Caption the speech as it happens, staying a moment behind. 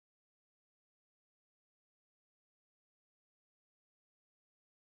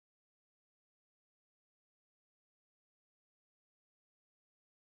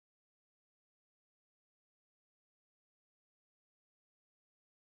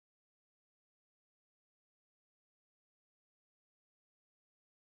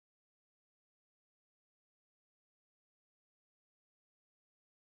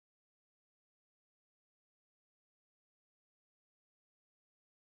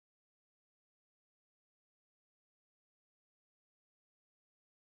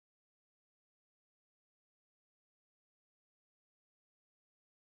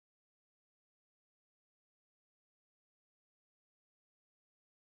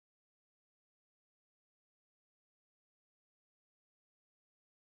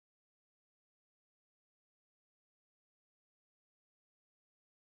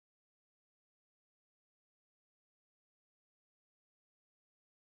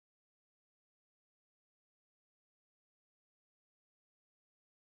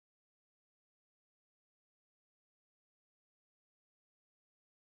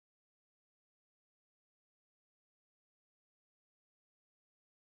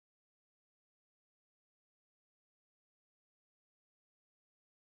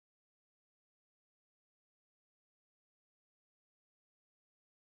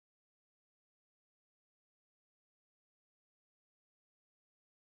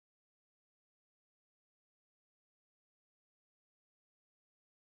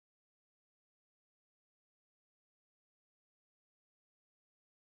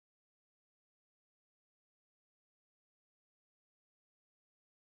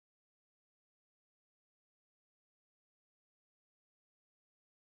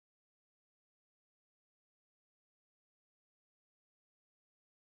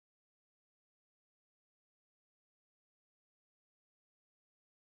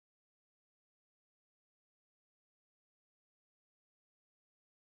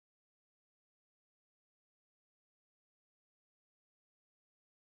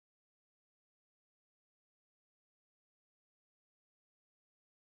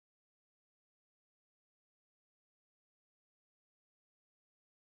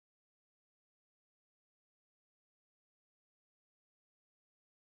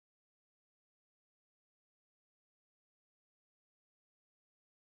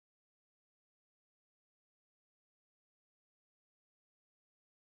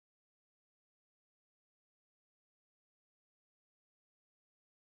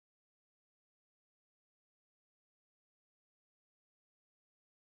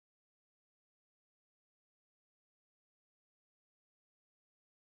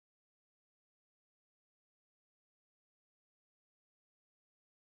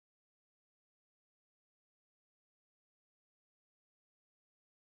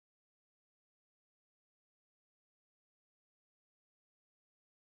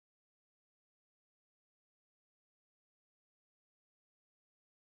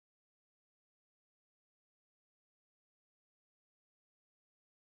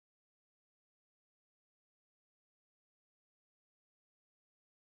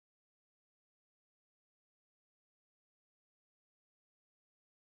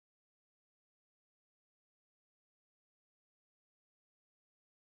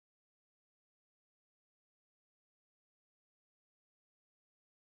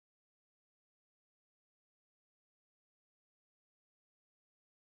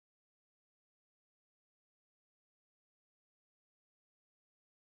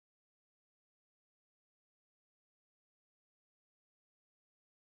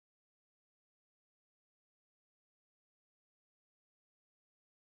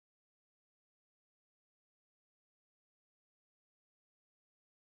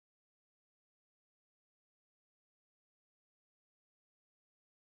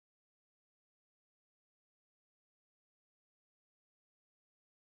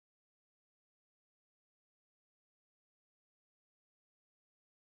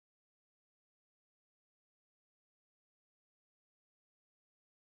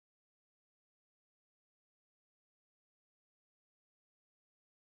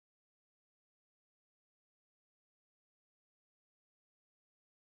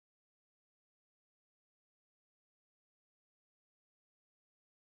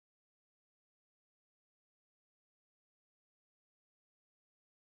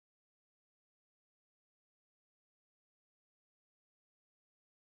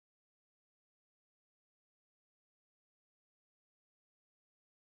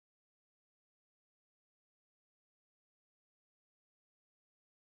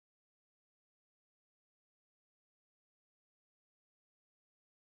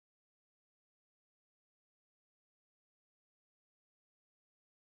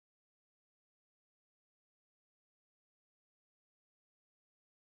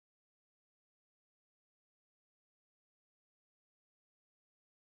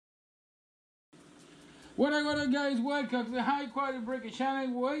What up, guys? Welcome to the High Quality Breaker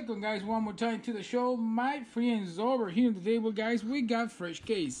channel. Welcome, guys, one more time to the show. My friends over here on the table, guys, we got fresh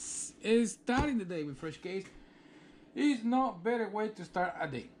case. It's starting the day with fresh case. It's no better way to start a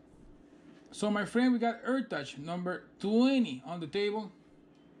day. So, my friend, we got Earth Touch number 20 on the table.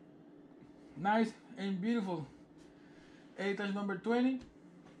 Nice and beautiful. Earth Touch number 20.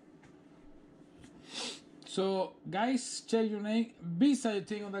 So, guys, check your name beside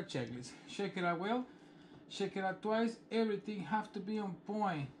the thing on that checklist. Check it out well. Check it out twice. Everything have to be on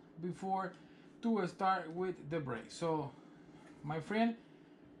point before to start with the break. So, my friend,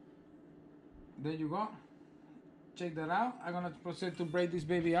 there you go. Check that out. I'm gonna proceed to break this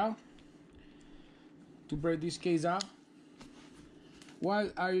baby out. To break this case out.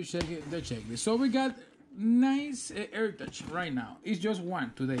 While are you checking the checklist? So we got nice Earth Touch right now. It's just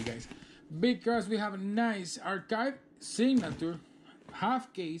one today, guys, because we have a nice archive signature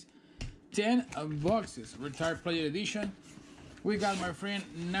half case. 10 boxes, retired player edition. We got, my friend,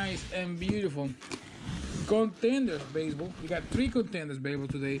 nice and beautiful contenders baseball. We got 3 contenders baseball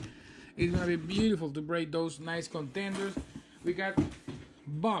today. It's gonna be beautiful to break those nice contenders. We got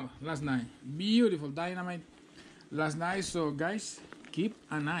bomb last night, beautiful dynamite last night. So guys, keep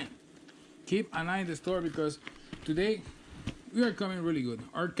an eye in the store, because today we are coming really good.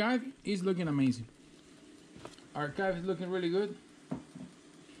 Archive is looking amazing. Archive is looking really good.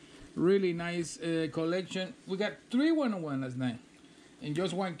 Really nice collection. We got 3 101 last night in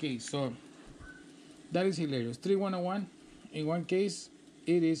just one case, so that is hilarious. 3 101 in one case.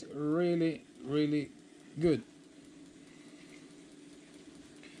 It is really good.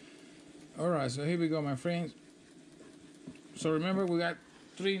 All right, so here we go, my friends. So remember, we got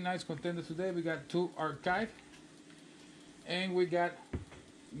 3 nice contenders today. We got 2 archive, and we got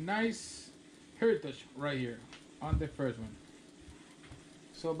nice heritage right here on the first one.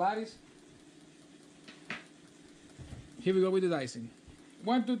 So, buddies, here we go with the dicing.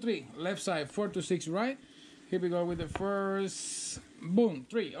 1, 2, 3, left side, 4 to 6, right. Here we go with the first, boom,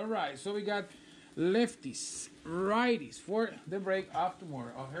 3. All right, so we got lefties, righties for the break of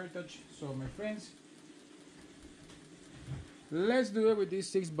tomorrow of heritage. So, my friends, let's do it with these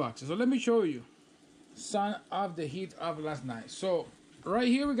 6 boxes. So let me show you some of the heat of last night. So right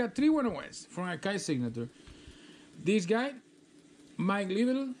here we got 3 101s from Archive signature. This guy, Mike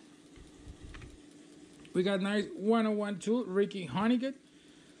Little. We got nice 101 too, Ricky Honeycutt.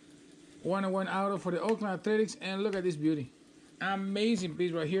 101 auto for the Oakland Athletics, and look at this beauty. Amazing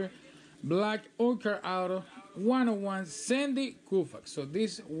piece right here. Black Ochre auto, 101 Sandy Koufax. So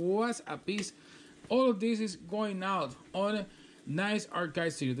this was a piece. All of this is going out on nice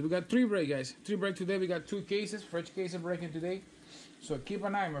archive series. We got 3 break, guys. 3 break today. We got 2 cases, fresh cases breaking today. So keep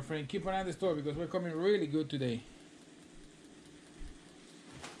an eye, my friend. Keep an eye on the store, because we're coming really good today.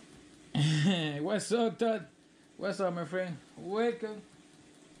 What's up, Todd? What's up, my friend? Welcome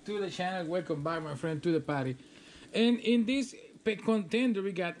to the channel. Welcome back, my friend, to the party. And in this contender,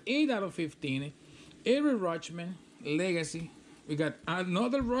 we got 8 out of 15. Every Rutschman Legacy. We got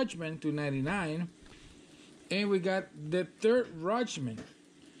another Rutschman to 99. And we got the 3rd Rutschman.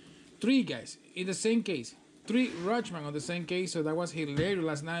 3 guys in the same case. 3 Rutschman on the same case. So that was hilarious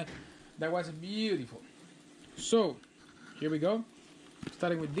last night. That was beautiful. So here we go.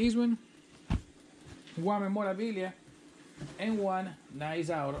 Starting with this one. 1 memorabilia and 1 nice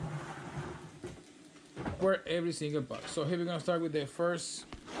auto for every single box. So here we're gonna start with the first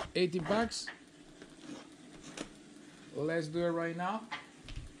 18 packs. Let's do it right now.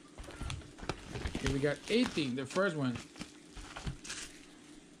 Here we got 18, the first one.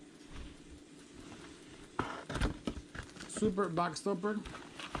 Super box topper.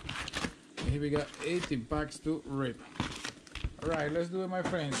 And here we got 18 packs to rip. All right, let's do it, my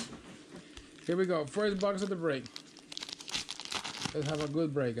friends. Here we go. First box of the break. Let's have a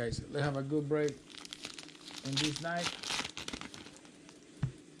good break, guys. Let's have a good break in this night.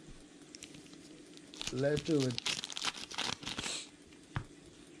 Let's do it.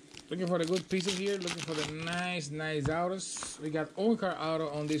 Looking for the good pieces here. Looking for the nice autos. We got on-car auto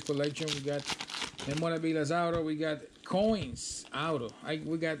on this collection. We got memorabilia's auto. We got coins auto.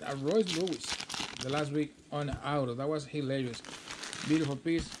 We got a Royce Lewis the last week on the auto. That was hilarious. Beautiful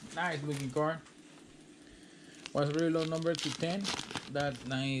piece. Nice looking card. Was a really low number to 10. That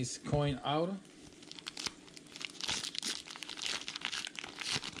nice coin auto.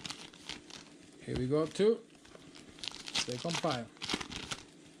 Here we go to second pile.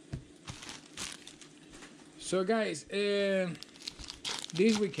 So guys,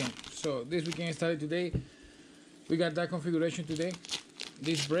 this weekend. So this weekend started today. We got that configuration today.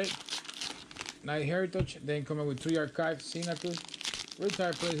 This break. Night Heritage. Then coming with 3 archive signatures.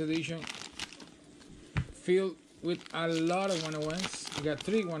 Retired Players Edition. filled with a lot of 101s. We got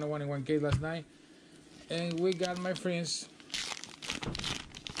 3 101 in one case last night. And we got, my friends,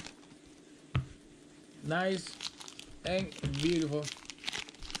 nice and beautiful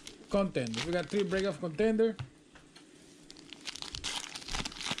contenders. We got 3 break of contender.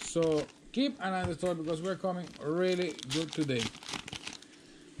 So keep an eye on the store because we're coming really good today.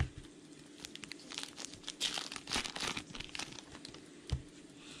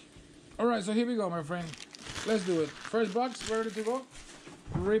 Alright, so here we go, my friend. Let's do it. First box, ready to go.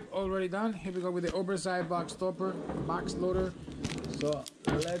 Rip already done. Here we go with the oversized box topper, box loader. So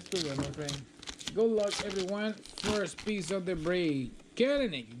let's do it, my friend. Good luck, everyone. First piece of the break.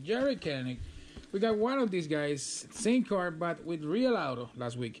 Kelenic, Jerry Kelenic. We got one of these guys, same card, but with real auto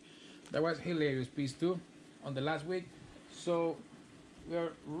last week. That was hilarious piece too on the last week. So we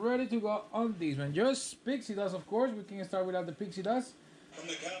are ready to go on this one. Just pixie dust, of course. We can start without the pixie dust. From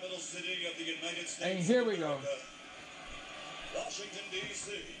the capital city of the United States. And here we go. Washington,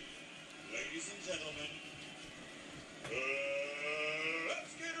 D.C. Ladies and gentlemen,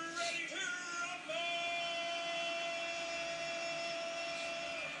 let's get ready to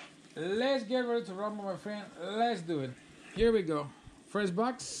rumble! Let's get ready to rumble, my friend. Let's do it. Here we go. First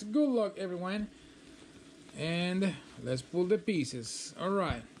box. Good luck, everyone. And let's pull the pieces. All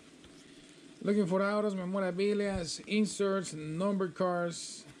right. Looking for autos, memorabilia, inserts, number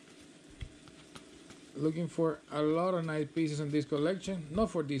cards. Looking for a lot of nice pieces in this collection.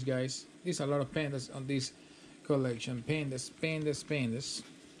 Not for these guys. There's a lot of pandas on this collection. Pandas, pandas, pandas.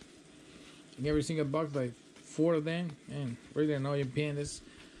 In every single box, like 4 of them. And really annoying pandas.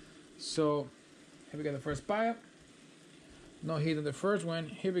 So, here we got the first pile. No hit on the first one.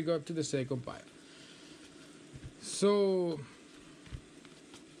 Here we go to the second pile. So,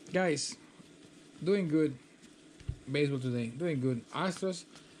 guys, doing good baseball today. Doing good. Astros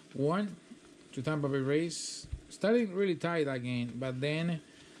won to Tampa Bay Rays. Starting really tight that game, but then,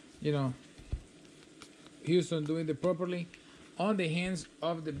 you know, Houston doing it properly on the hands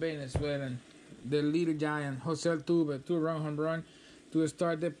of the Venezuelan, the little giant Jose Altuve, 2-run home run to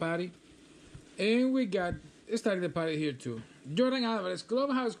start the party. And we got starting the party here too. Jordan Alvarez,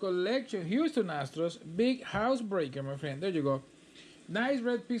 Clubhouse Collection, Houston Astros, big house breaker, my friend. There you go. Nice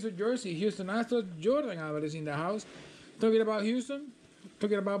red piece of jersey, Houston Astros, Jordan Alvarez in the house. Talking about Houston,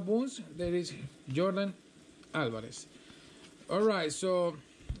 talking about Boons, there is Jordan Alvarez. All right, so,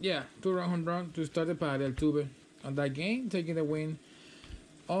 yeah, 2-run home run to start the party, Altuve on that game, taking the win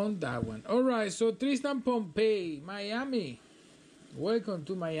on that one. All right, so Tristan Pompey, Miami. Welcome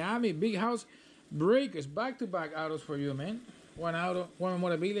to Miami. Big house breakers, back-to-back autos for you, man. One auto, one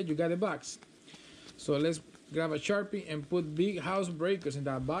memorabilia, you got the box. So let's grab a Sharpie and put big house breakers in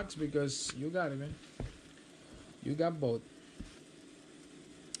that box because you got it, man. You got both.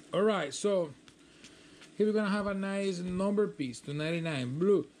 All right, so here we're going to have a nice number piece, 299,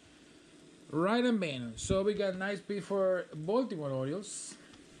 blue. Ryan Bannon. So we got a nice piece for Baltimore Orioles.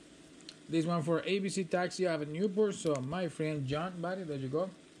 This one for ABC Taxi out of Newport. So my friend John Barry, there you go.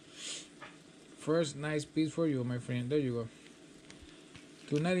 First nice piece for you, my friend. There you go.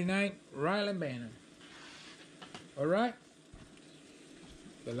 299, Ryan Bannon. Alright.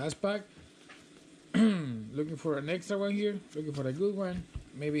 The last pack. Looking for an extra one here. Looking for a good one.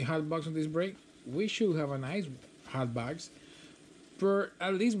 Maybe hot box on this break. We should have a nice hot box per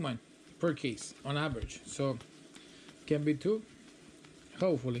at least one per case on average. So can be 2.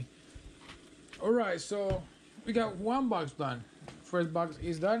 Hopefully. Alright, so we got one box done. First box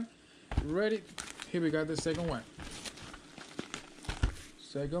is done. Ready. Here we got the second one.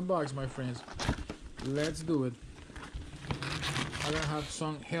 Second box, my friends. Let's do it. I'm gonna have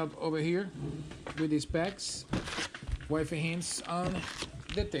some help over here with these packs. Wifey hands on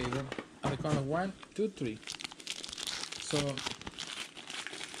the table on the count of 1, 2, 3.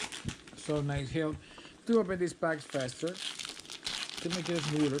 So nice help to open these packs faster, to make it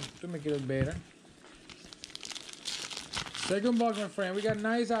smoother, to make it better. Second box, my friend. We got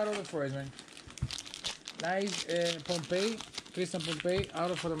nice out of the first one. Nice Pompey, Tristan Pompey,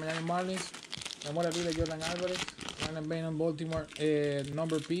 out for the Miami Marlins. Memorabilia Jordan Alvarez. Ryan Bannon, Baltimore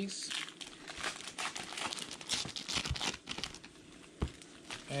number piece.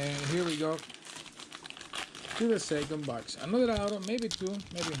 And here we go to the second box. Another auto, maybe 2,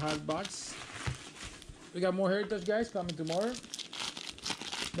 maybe hot box. We got more Heritage, guys, coming tomorrow.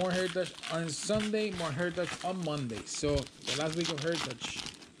 More Heritage on Sunday, more Heritage on Monday. So the last week of Heritage.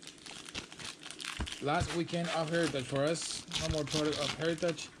 Last weekend of Heritage for us. No more product of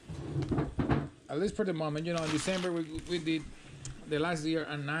Heritage. At least for the moment. You know, in December we did the last year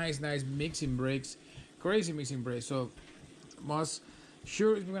a nice mixing breaks. Crazy mixing breaks. So must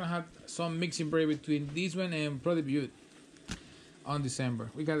Sure, we're gonna have some mixing break between this one and Pro Debut on December.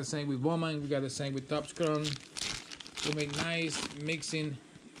 We got the same with Bowman, we got the same with Top Scrum. We make nice mixing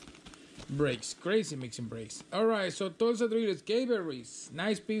breaks, crazy mixing breaks. All right, so Tulsa Drillers, K-Berries,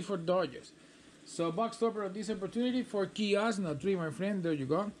 nice piece for Dodgers. So box topper of this opportunity for Kiosno 3, my friend. There you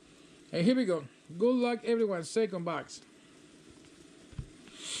go. And here we go. Good luck, everyone. Second box.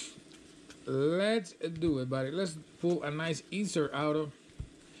 Let's do it, buddy. Let's pull a nice insert out of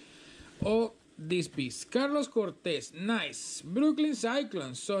all this piece. Carlos Cortez, nice. Brooklyn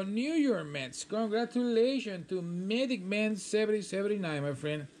Cyclones, so New York Mets. Congratulations to Medic Man 7079, my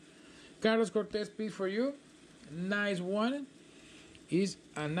friend. Carlos Cortez piece for you. Nice one. Is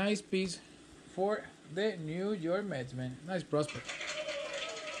a nice piece for the New York Mets, man. Nice prospect.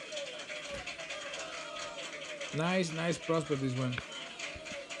 Nice prospect, this one.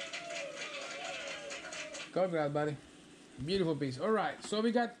 Congrats, buddy. Beautiful piece. All right, so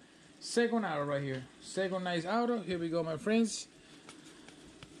we got second auto right here. Second nice auto. Here we go, my friends.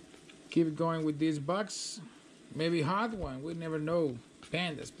 Keep going with this box. Maybe hot one. We never know.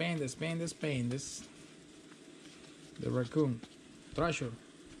 Pandas. The raccoon. Thrasher.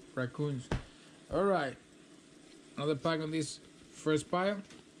 Raccoons. All right. Another pack on this first pile.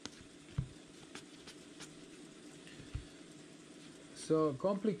 So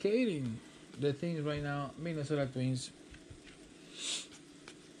complicating the things right now. Minnesota Twins.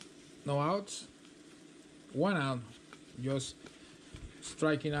 No outs. One out. Just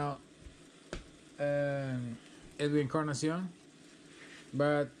striking out Edwin Encarnacion.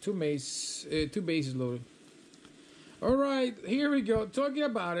 But two bases loaded. All right, here we go. Talking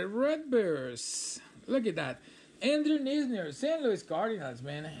about it. Red Bears. Look at that. Andrew Knizner, St. Louis Cardinals,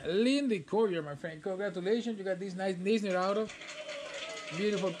 man. Lindy Courier, my friend. Congratulations. You got this nice Knizner auto.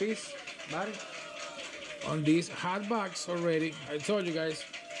 Beautiful piece, buddy. On this hot box already. I told you guys.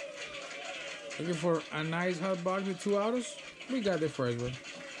 Looking for a nice hot box with two autos. We got the first one.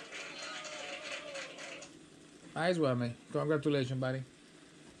 Nice one, man. Congratulations, buddy.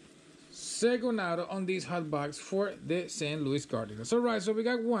 Second auto on this hot box for the St. Louis Cardinals. All right, so we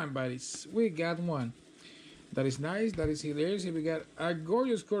got one, buddies. We got one. That is nice. That is hilarious. Here we got a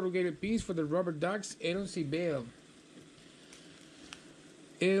gorgeous corrugated piece for the Rubber Ducks. Aaron C. Bale.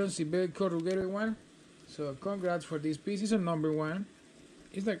 Aaron C. Bale corrugated one. So congrats for this piece. It's a number one.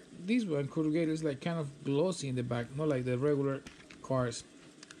 It's like this one corrugated is like kind of glossy in the back, not like the regular cars.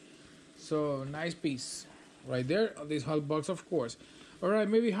 So nice piece right there on this hot box, of course. All right,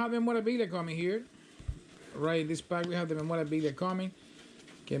 maybe have memorabilia coming here. Right in this pack we have the memorabilia coming.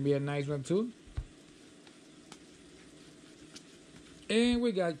 Can be a nice one too. And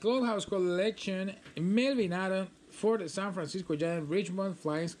we got Clubhouse Collection Melvin Adam for the San Francisco Giants Richmond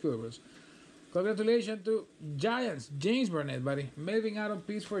Flying Squirrels. Congratulations to Giants, James Burnett, buddy. Melvin Adam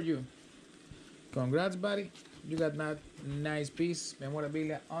piece for you. Congrats, buddy. You got that nice piece,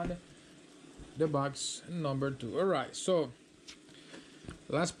 memorabilia on the box number 2. All right, so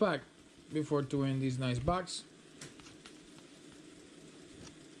last pack before to end this nice box.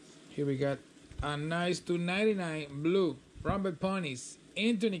 Here we got a nice $2.99 blue Rumble Ponies,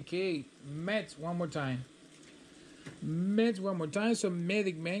 Anthony K. Mets one more time. Mets one more time. So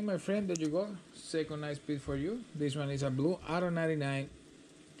Medic Man, my friend, there you go. Second nice piece for you. This one is a blue out of 99.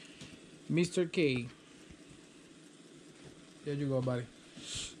 Mr. K. There you go, buddy.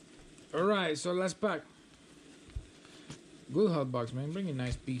 All right, so last pack. Good hot box, man. Bringing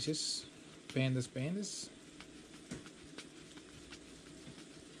nice pieces. Pandas.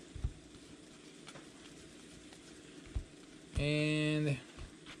 And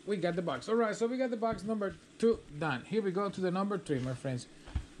we got the box. All right, so we got the box number 2 done. Here we go to the number 3, my friends.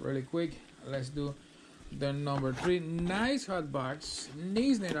 Really quick, let's do the number 3. Nice hot box.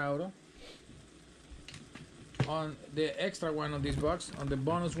 Knizner auto. On the extra one on this box, on the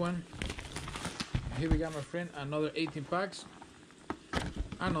bonus one. Here we got, my friend, another 18 packs.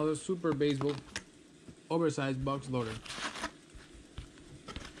 Another Super Baseball oversized box loader.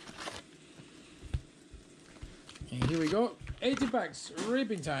 And here we go. 80 packs,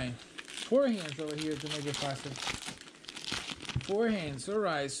 ripping time. 4 hands over here to make it faster. 4 hands,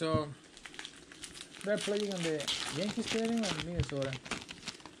 alright, so they're playing on the Yankee Stadium or Minnesota?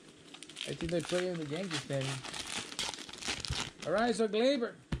 I think they play on the Yankee Stadium. Alright, so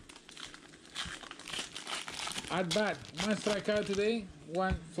Gleyber. At bat, 1 strikeout today,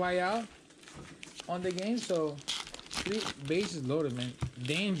 1 fly out on the game, so 3 bases loaded, man.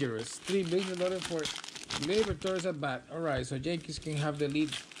 Dangerous. 3 bases loaded for Gleyber Torres at bat. Alright, so Yankees can have the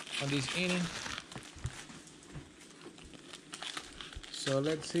lead on this inning. So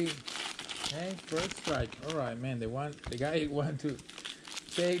let's see. And first strike. Alright, man. The guy want to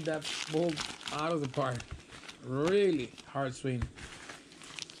take that ball out of the park. Really hard swing.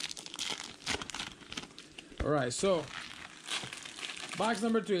 Alright, so box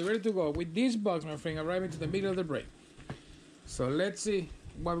number 3, ready to go. With this box, my friend, arriving to the middle of the break. So let's see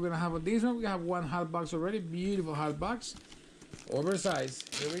what we're gonna have on this one. We have one hot box already. Beautiful hot box.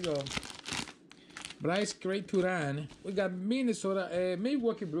 Oversized. Here we go. Bryce Craig Turan. We got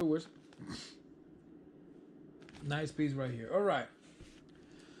Milwaukee Brewers. Nice piece right here. Alright.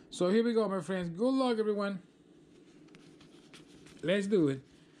 So here we go, my friends. Good luck, everyone. Let's do it.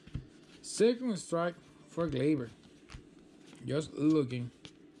 Second strike for Gleyber. Just looking.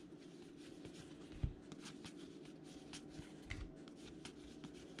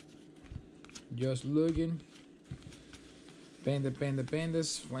 Just looking.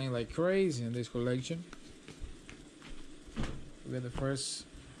 Pandas flying like crazy in this collection. We got the first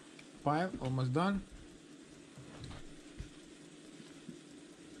pile almost done.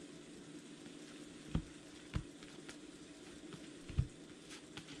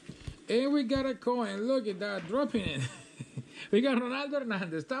 And we got a coin. Look at that, dropping it. We got Ronaldo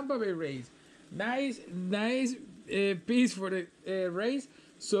Hernandez, Tampa Bay Rays. Nice piece for the Rays.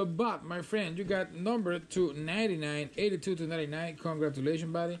 So, Bob, my friend, you got number 299, 82 to 99.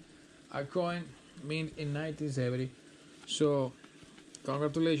 Congratulations, buddy. A coin mint in 1970. So,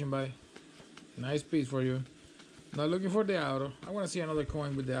 congratulations, buddy. Nice piece for you. Now, looking for the auto. I want to see another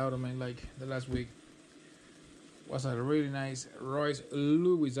coin with the auto, man, like the last week. Was a really nice Royce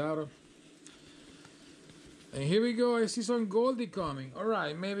Lewis auto. And here we go. I see some Goldie coming. All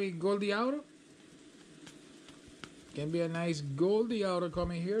right, maybe Goldie auto. Can be a nice Goldie auto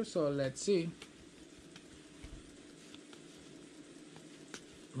coming here. So let's see.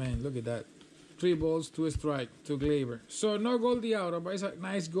 Man, look at that. 3 balls, 2 strike to Gleyber. So no Goldie auto, but it's a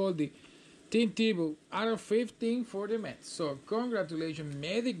nice Goldie. Tim Tebow out of 15 for the Mets. So congratulations,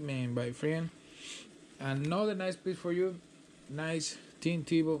 Medic Man, my friend. Another nice piece for you. Nice Tim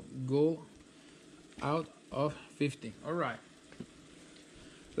Tebow goal out of 15. All right.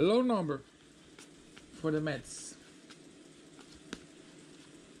 Low number for the Mets.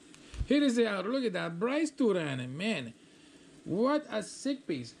 Here is the auto. Look at that. Bryce Turan. Man, what a sick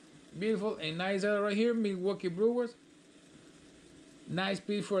piece. Beautiful and nice auto right here. Milwaukee Brewers. Nice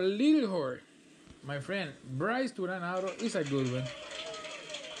piece for Little Horror. My friend, Bryce Turan auto is a good one.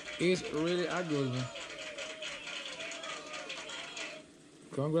 It's really a good one.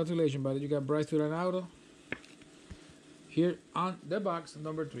 Congratulations, buddy. You got Bryce Turan auto here on the box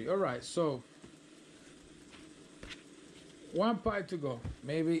number 3. All right, so 1 pile to go.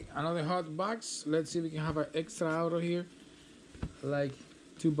 Maybe another hot box. Let's see if we can have an extra auto here, like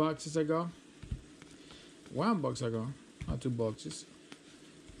 2 boxes ago. 1 box ago, not 2 boxes.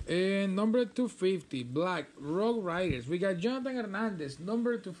 And number 250, Black Rogue Riders. We got Jonathan Hernandez,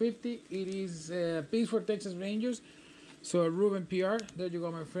 number 250. It is a piece for Texas Rangers. So Ruben PR, there you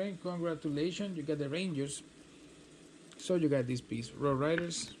go, my friend. Congratulations, you got the Rangers. So you got this piece, Rogue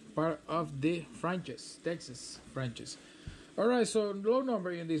Riders, part of the franchise, Texas franchise. All right, so low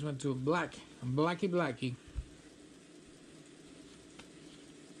number in this one too, Blackie.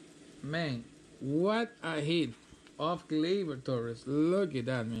 Man, what a hit of Gleyber Torres. Look at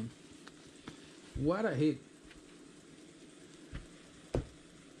that, man. What a hit.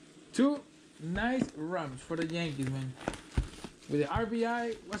 2 nice runs for the Yankees, man. With the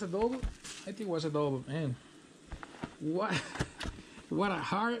RBI, was a double? I think it was a double, man. What a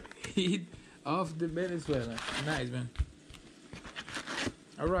hard hit of the Venezuela. Nice, man.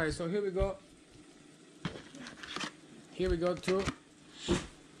 All right, so here we go. Here we go to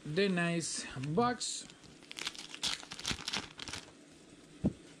the nice box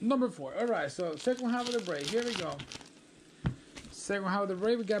number 4. All right, so second half of the break. Here we go. Second half of the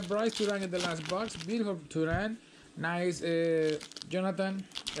break, we got Bryce Turan in the last box. Beautiful Turan. Nice Jonathan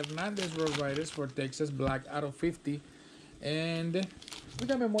Hernandez Rogue Riders for Texas, black out of 50. And we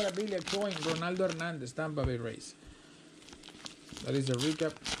got memorabilia coin, Ronaldo Hernandez, Tampa Bay Rays. That is a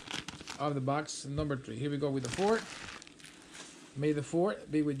recap of the box number 3. Here we go with the 4. May the 4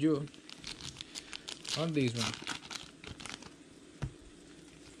 be with you on this one.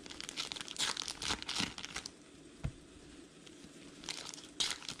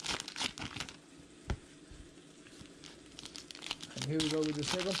 And here we go with the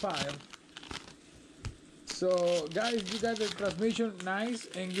second pile. So guys, you got the transmission nice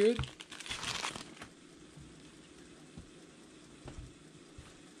and good.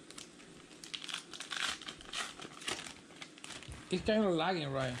 It's kind of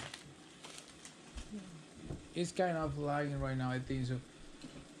lagging, right? It's kind of lagging right now, I think so.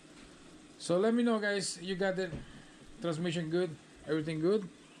 So let me know, guys. You got the transmission good. Everything good?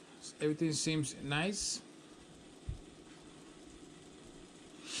 Everything seems nice.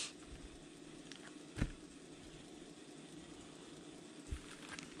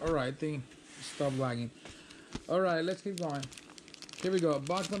 Alright, I think stop lagging. Alright, let's keep going. Here we go.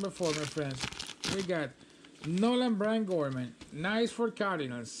 Box number 4, my friends. We got Nolan Bryan Gorman. Nice for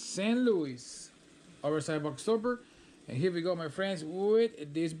Cardinals. St. Louis. Oversized box topper. And here we go, my friends,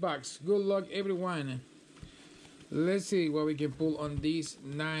 with this box. Good luck, everyone. Let's see what we can pull on this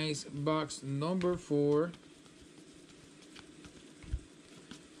nice box number 4.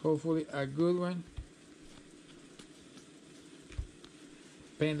 Hopefully a good one.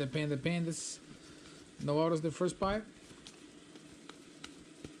 Pandas. No autos the first pipe.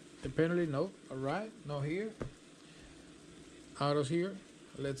 Apparently no. Alright, no here. Autos here.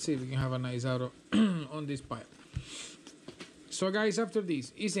 Let's see if we can have a nice auto on this pipe. So guys, after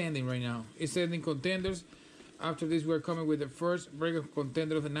this, it's ending right now. It's ending contenders. After this, we're coming with the first break of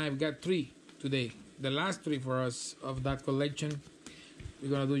contender of the night. We got 3 today. The last 3 for us of that collection. We're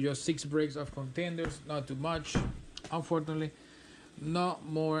gonna do just 6 breaks of contenders. Not too much, unfortunately. Not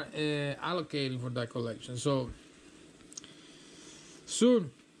more allocating for that collection. So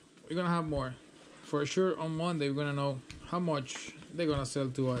soon we're gonna have more. For sure on Monday we're gonna know how much they're gonna sell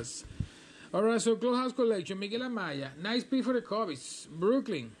to us. Alright, so Clubhouse collection, Miguel Amaya. Nice piece for the Cubbies.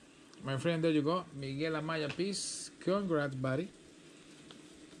 Brooklyn. My friend, there you go. Miguel Amaya piece. Congrats, buddy.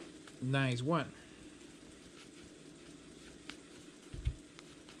 Nice one.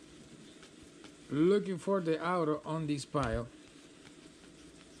 Looking for the auto on this pile.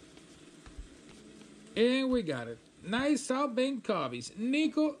 And we got it. Nice South Bend Cubbies.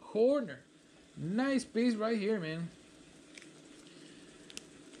 Nico Horner. Nice piece right here, man.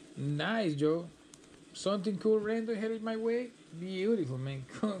 Nice, Joe. Something cool random headed my way. Beautiful, man.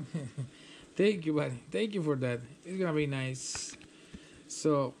 Thank you, buddy. Thank you for that. It's gonna be nice.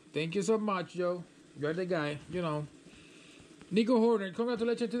 So, thank you so much, Joe. You're the guy, you know. Nico Horner,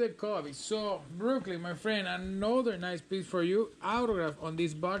 congratulations to the Cubbies. So, Brooklyn, my friend, another nice piece for you. Autograph on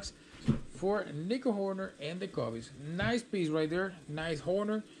this box for Nico Horner and the Cubbies. Nice piece right there. Nice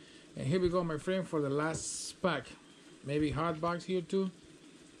Horner. And here we go, my friend, for the last pack. Maybe hot box here too.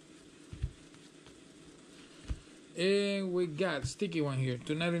 And we got sticky one here,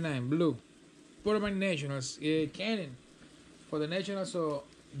 299 blue. Portland Nationals, Cannon for the Nationals. So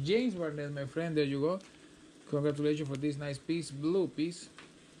James Barnett, my friend, there you go. Congratulations for this nice piece, blue piece.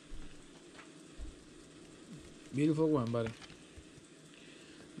 Beautiful one, buddy.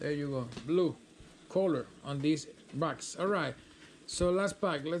 There you go, blue color on this box. All right, so last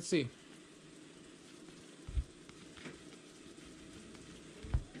pack. Let's see.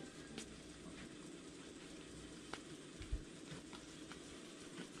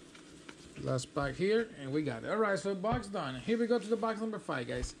 Last pack here, and we got it. All right, so box done. Here we go to the box number 5,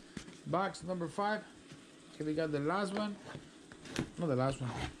 guys. Box number 5. Here we got the last one. Not the last one.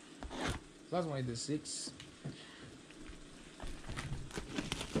 Last one is the 6.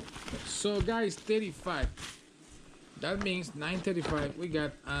 So, guys, 35. That means 935. We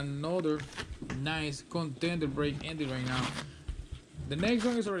got another nice contender break ending right now. The next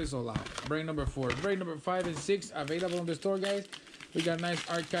one is already sold out. Break number 4. Break number 5 and 6 available on the store, guys. We got nice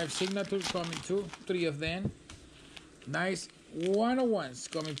archive signatures coming too, 3 of them. Nice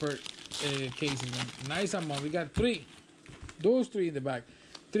 101s coming per case. Nice amount. We got 3. Those 3 in the back.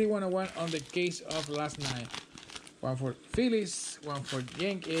 3 101 on the case of last night. 1 for Phillies, 1 for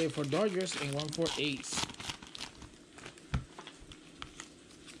for Dodgers, and 1 for A's.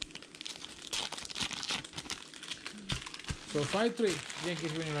 So 5-3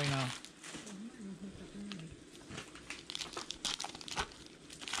 Yankees winning right now.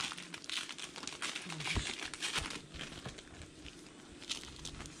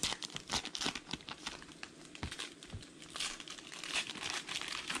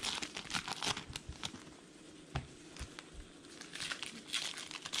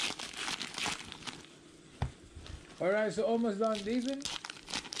 Alright, so almost done this one.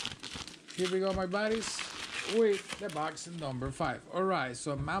 Here we go, my buddies, with the box number 5. Alright,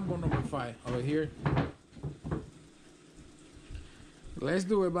 so Mambo number 5 over here. Let's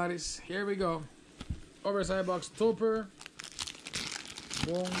do it, buddies. Here we go. Oversized box topper.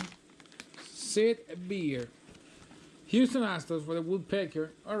 Boom. Sid Beer. Houston Astros for the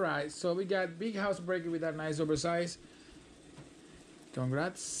Woodpecker. Alright, so we got big house breaker with that nice oversize.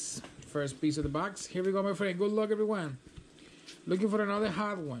 Congrats. First piece of the box. Here we go, my friend. Good luck, everyone. Looking for another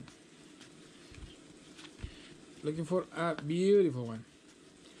hot one. Looking for a beautiful one.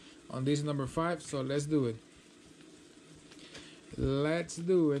 On this number 5. So let's do it. Let's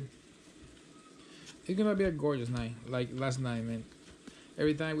do it. It's gonna be a gorgeous night, like last night, man.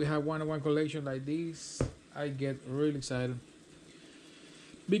 Every time we have one-on-one collection like this, I get really excited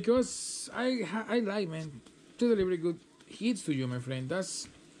because I like, man, to deliver good hits to you, my friend. That's,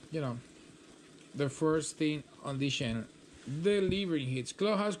 you know, the first thing on this channel. Delivering hits.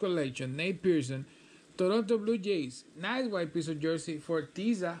 Clubhouse collection. Nate Pearson, Toronto Blue Jays. Nice white piece of jersey for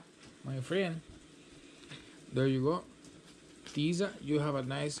Tiza, my friend. There you go. Tiza, you have a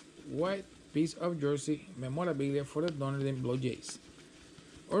nice white piece of jersey memorabilia for the Toronto Blue Jays.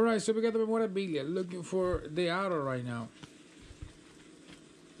 Alright, so we got the memorabilia. Looking for the auto right now.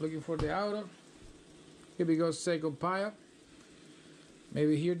 Looking for the auto. Here we go, second pile.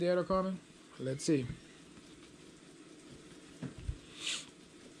 Maybe here the auto coming. Let's see.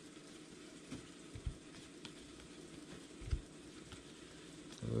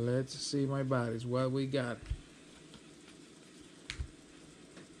 Let's see, my buddies, what we got.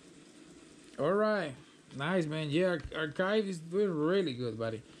 Alright. Nice, man. Yeah, Archive is doing really good,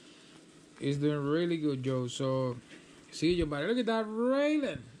 buddy. It's doing really good, Joe. So, see you, buddy. Look at that.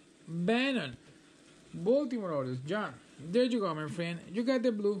 Raylan Bannon. Baltimore Orioles. John, there you go, my friend. You got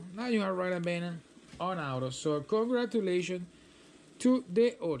the blue. Now you have Raylan Bannon on auto. So, congratulations to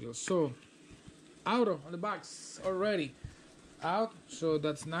the Orioles. So, auto on the box already out. So,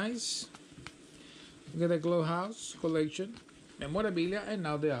 that's nice. You got the Clubhouse collection, memorabilia, and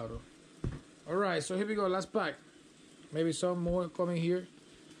now the auto. Alright, so here we go, last pack. Maybe some more coming here.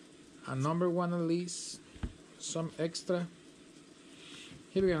 A number one at least. Some extra.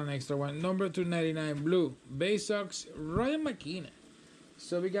 Here we got an extra one. Number 299 blue. Bay Sox, Ryan McKenna.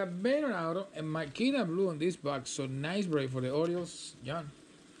 So we got Banner auto and McKenna blue on this box. So nice break for the Orioles. John,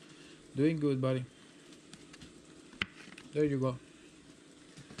 doing good, buddy. There you go.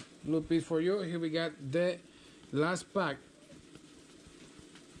 Blue piece for you. Here we got the last pack.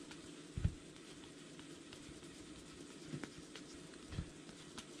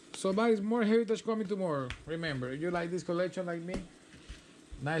 So, buddies, more heritage coming tomorrow. Remember, if you like this collection like me,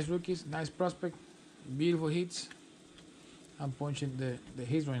 nice rookies, nice prospect, beautiful hits. I'm punching the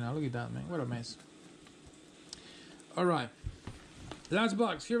hits right now. Look at that, man. What a mess. All right. Last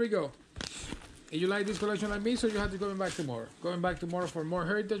box. Here we go. If you like this collection like me, so you have to come back tomorrow. Going back tomorrow for more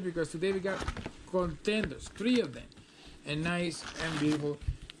heritage because today we got contenders, 3 of them. And nice and beautiful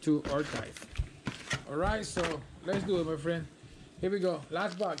to archive. All right, so let's do it, my friend. Here we go.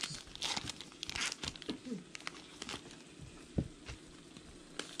 Last box.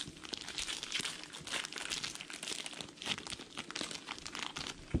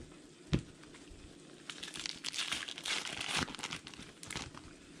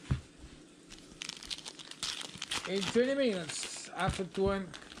 In 20 minutes after 2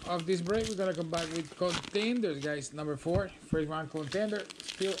 of this break, we're gonna come back with contenders, guys. Number 4, first round contender,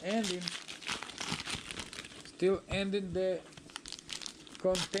 still ending the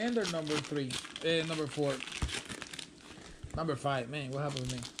contender number 3, number 4, number 5. Man, what happened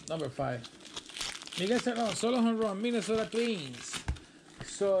to me? Number 5. Miguel Sano, solo home run, Minnesota Twins.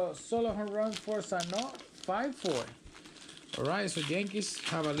 So solo home run for Sano, 5-4. All right, so Yankees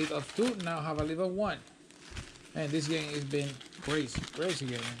have a lead of 2, now have a lead of 1. And this game has been crazy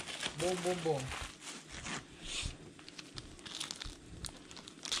game. Boom, boom, boom.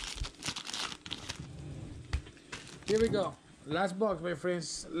 Here we go. Last box, my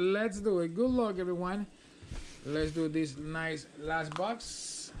friends. Let's do it. Good luck, everyone. Let's do this nice last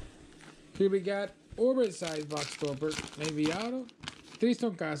box. Here we got oversized box topper. Maybe auto.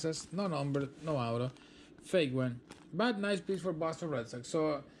 Tristan Casas. No number, no auto. Fake one. But nice piece for Boston Red Sox.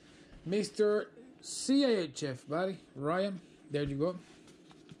 So, Mr. CIHF, buddy. Ryan, there you go.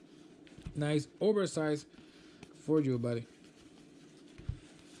 Nice oversized for you, buddy.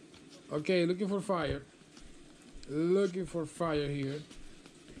 Okay, looking for fire. Looking for fire here.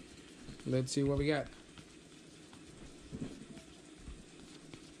 Let's see what we got.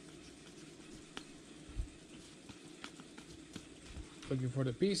 Looking for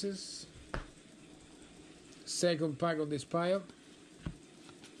the pieces. Second pack of this pile.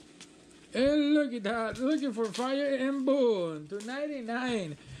 And look at that. Looking for fire and boom.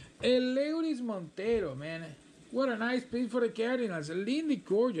 299. Eleudis Montero, man. What a nice piece for the Cardinals. Lindy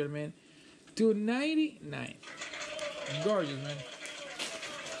Cordial, man. 299. Gorgeous, man.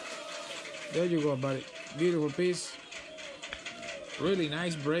 There you go, buddy. Beautiful piece. Really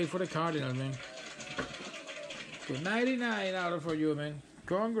nice break for the Cardinals, man. 299 out of for you, man.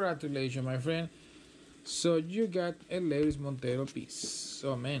 Congratulations, my friend. So you got a Eleudis Montero piece.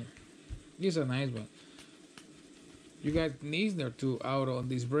 So, man, this is a nice one. You got Nisner too out on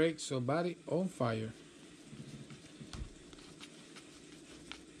this break. So, buddy, on fire.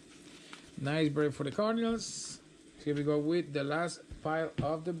 Nice break for the Cardinals. Here we go with the last pile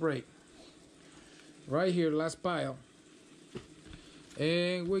of the break. Right here, last pile.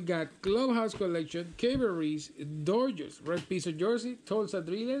 And we got Clubhouse Collection, Cavalries, Dodgers, red piece of jersey, Tulsa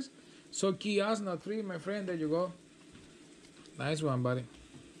Drillers, so Kiosno 3, my friend, there you go. Nice one, buddy.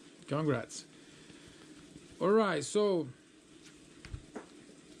 Congrats. Alright, so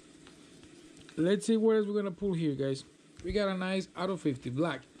let's see what else we're gonna pull here, guys. We got a nice out of 50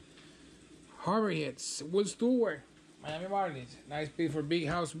 black. Hammerheads, Will Stewart, Miami Marlins. Nice piece for big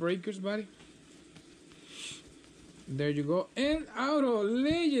house breakers, buddy. There you go. And out of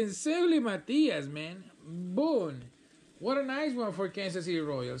legend, Seuli Matias, man. Boom. What a nice one for Kansas City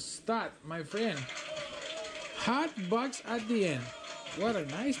Royals. Stat, my friend. Hot box at the end. What a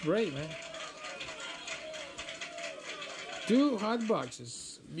nice break, man. 2 hot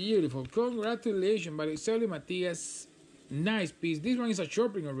boxes. Beautiful. Congratulations, buddy. Seuli Matias. Nice piece. This one is a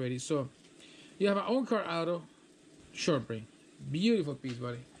short print already. So you have an on-card auto short print. Beautiful piece,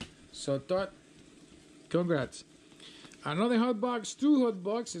 buddy. So Todd, congrats. Another hot box, 2 hot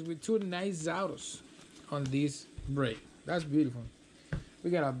boxes with 2 nice autos on this break. That's beautiful. We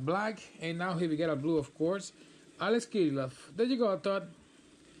got a black, and now here we got a blue, of course. Alex Kirilloff. There you go, Todd.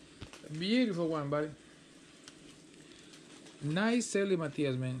 Beautiful one, buddy. Nice Seuli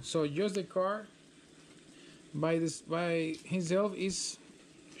Matias, man. So just the card by himself is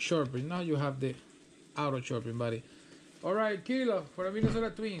short print. Now you have the auto short print, buddy. All right, Kirilloff for the Minnesota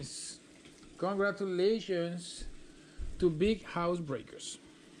Twins. Congratulations to Big House Breakers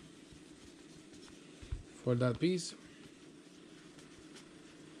for that piece.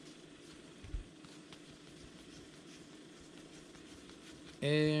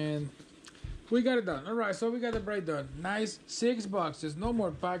 And we got it done. All right, so we got the break done. Nice 6 boxes, no more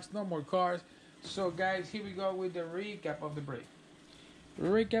packs, no more cards. So guys, here we go with the recap of the break.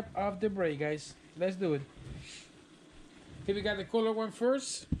 Recap of the break, guys. Let's do it. Here we got the color one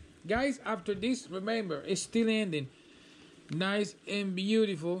first. Guys, after this, remember, it's still ending. Nice and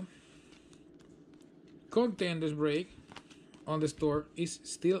beautiful Contenders break on the store is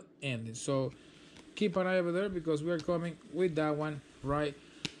still ending. So keep an eye over there because we're coming with that one right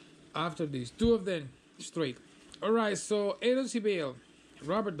after this. 2 of them straight. Alright, so Edon Bale,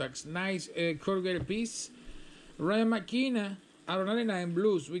 Robert Ducks, nice corrugated piece. Ryan McKenna, out of 99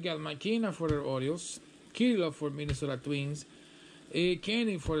 Blues. We got McKenna for the Orioles, Kirilloff for Minnesota Twins,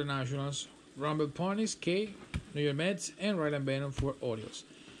 Kenny for the Nationals, Rumble Ponies, K, New York Mets, and Ryan Bennett for Orioles.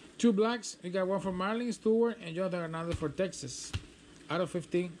 2 blacks. We got one for Marlins, Stewart, and Jonathan Hernandez for Texas. Out of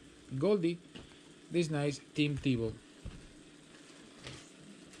 15, Goldie. This nice Tim Tebow.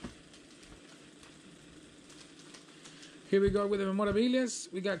 Here we go with the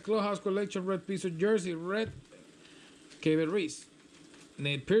memorabilias. We got Clubhouse Collection red piece of jersey, red. Kevin Reese,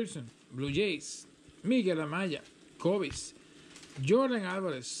 Nate Pearson, Blue Jays, Miguel Amaya, Cubbies, Jordan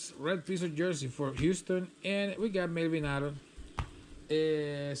Alvarez, red piece of jersey for Houston, and we got Melvin Aaron,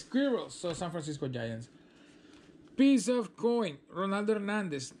 Squirrels, so San Francisco Giants. Piece of coin, Ronaldo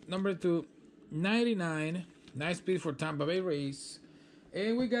Hernandez, number 299, nice piece for Tampa Bay Rays,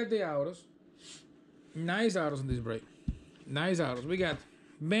 and we got the autos, nice autos in this break, nice autos. We got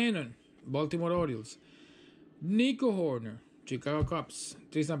Bannon, Baltimore Orioles, Nico Horner, Chicago Cubs,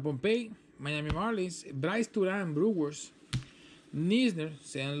 Tristan Pompey, Miami Marlins, Bryce Turan, Brewers, Nisner,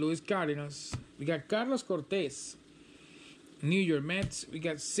 St. Louis Cardinals. We got Carlos Cortez, New York Mets. We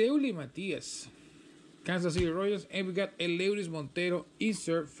got Seuli Matias, Kansas City Royals, and we got Eleudis Montero,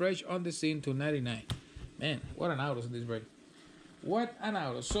 insert fresh on the scene to 99. Man, what an auto in this break. What an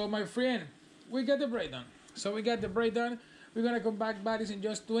auto. So, my friend, we got the break done. So, we got the break done. We're going to come back, buddies, in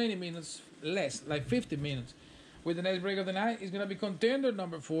just 20 minutes, less, like 50 minutes. With the next break of the night, it's going to be contender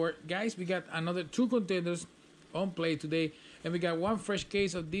number 4. Guys, we got another 2 contenders on play today. And we got 1 fresh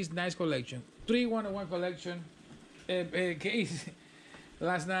case of this nice collection. 3 1-on-1 collection case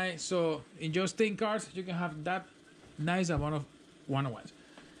last night. So, in just 10 cards, you can have that nice amount of 1-on-1s.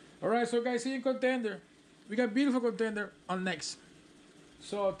 Alright, so guys, see you in contender. We got beautiful contender on next.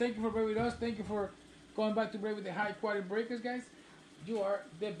 So, thank you for being with us. Thank you for going back to break with the high quality breakers, guys. You are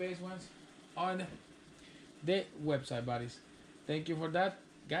the best ones on the website, buddies. Thank you for that,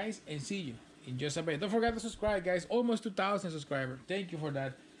 guys, and see you in just a bit. Don't forget to subscribe, guys. Almost 2,000 subscribers. Thank you for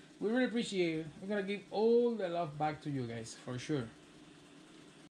that. We really appreciate it. We're gonna give all the love back to you guys for sure.